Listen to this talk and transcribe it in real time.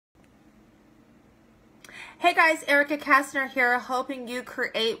Hey guys, Erica Castner here, helping you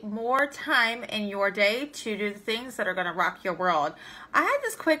create more time in your day to do the things that are going to rock your world. I had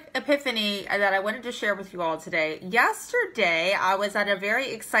this quick epiphany that I wanted to share with you all today. Yesterday, I was at a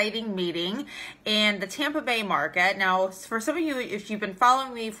very exciting meeting in the Tampa Bay market. Now, for some of you, if you've been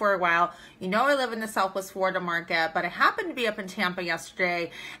following me for a while, you know I live in the Southwest Florida market, but I happened to be up in Tampa yesterday,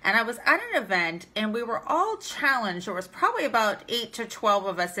 and I was at an event, and we were all challenged. There was probably about 8 to 12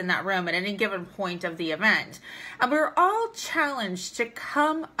 of us in that room at any given point of the event. And we were all challenged to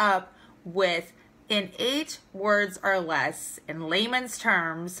come up with, in 8 words or less, in layman's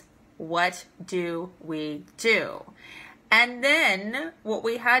terms, what do we do? And then what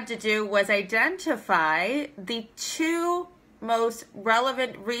we had to do was identify the 2 most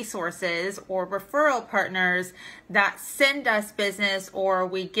relevant resources or referral partners that send us business, or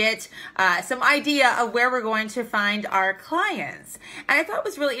we get some idea of where we're going to find our clients. And I thought it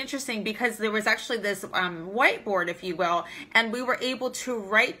was really interesting because there was actually this whiteboard, if you will, and we were able to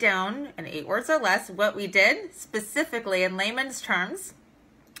write down in 8 words or less what we did specifically in layman's terms,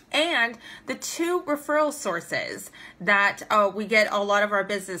 and the 2 referral sources that we get a lot of our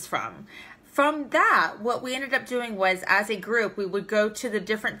business from. From that, what we ended up doing was, as a group, we would go to the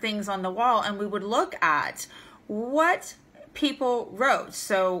different things on the wall and we would look at what people wrote.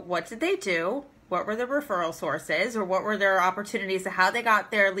 So what did they do? What were the referral sources, or what were their opportunities, and how they got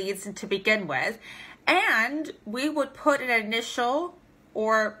their leads to begin with? And we would put an initial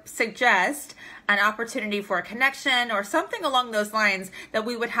or suggest an opportunity for a connection or something along those lines that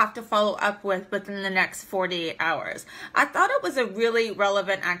we would have to follow up with within the next 48 hours. I thought it was a really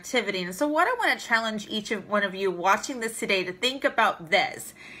relevant activity. And so what I want to challenge each one of you watching this today to think about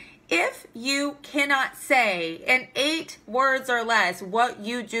this. If you cannot say in 8 words or less what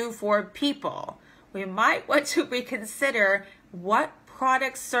you do for people, we might want to reconsider what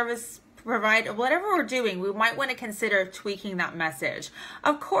product, service, provide, whatever we're doing, we might want to consider tweaking that message.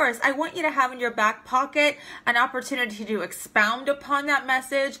 Of course, I want you to have in your back pocket an opportunity to expound upon that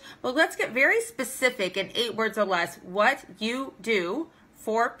message, but let's get very specific in 8 words or less what you do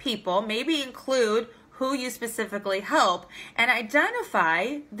for people. Maybe include who you specifically help, and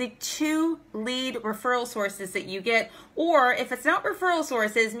identify the 2 lead referral sources that you get. Or if it's not referral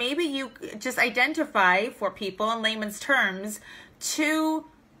sources, maybe you just identify for people in layman's terms 2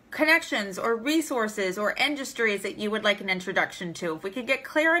 connections or resources or industries that you would like an introduction to. If we can get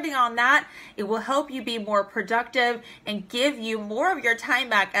clarity on that, it will help you be more productive and give you more of your time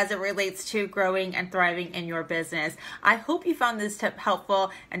back as it relates to growing and thriving in your business. I hope you found this tip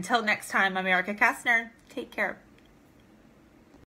helpful. Until next time, I'm Erica Castner. Take care.